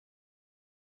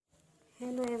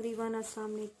Hello everyone,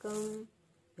 Assalamu alaikum.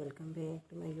 Welcome back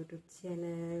to my YouTube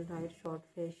channel, Right Short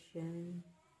Fashion.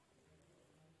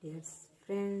 Dear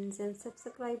friends and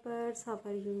subscribers, how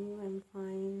are you? I'm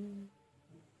fine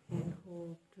and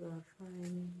hope you are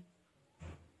fine.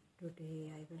 Today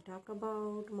I will talk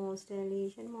about most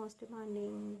stylish and most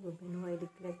demanding women wear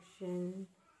collection,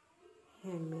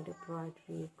 handmade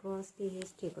embroidery,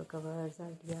 cross-stitch, table covers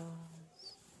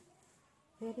ideas.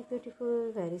 Very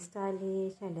beautiful, very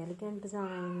stylish and elegant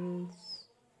designs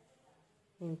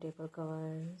in table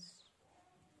covers.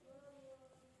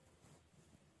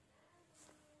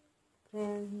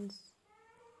 Friends,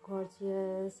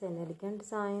 gorgeous and elegant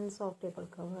designs of table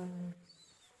covers.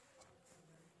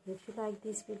 If you like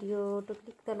this video, to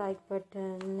click the like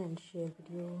button and share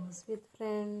videos with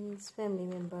friends, family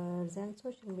members and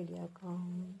social media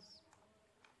accounts.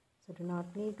 So do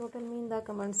not need to tell me in the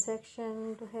comment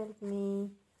section to help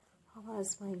me. How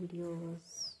was my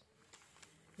videos?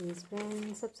 Please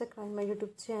friends, subscribe my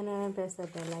YouTube channel, press the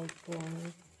bell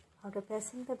icon. After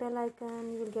pressing the bell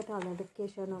icon, you will get all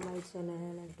notification on my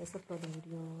channel and just uploading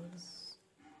videos.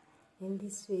 In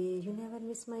this way, you never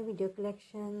miss my video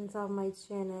collections of my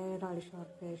channel, Right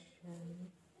Short Fashion.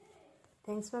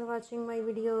 Thanks for watching my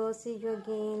video. See you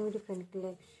again with different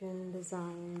collection,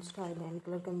 design, style and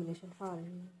color combination for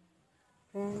you.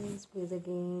 Friends, please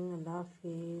again, Allah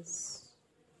Hafiz.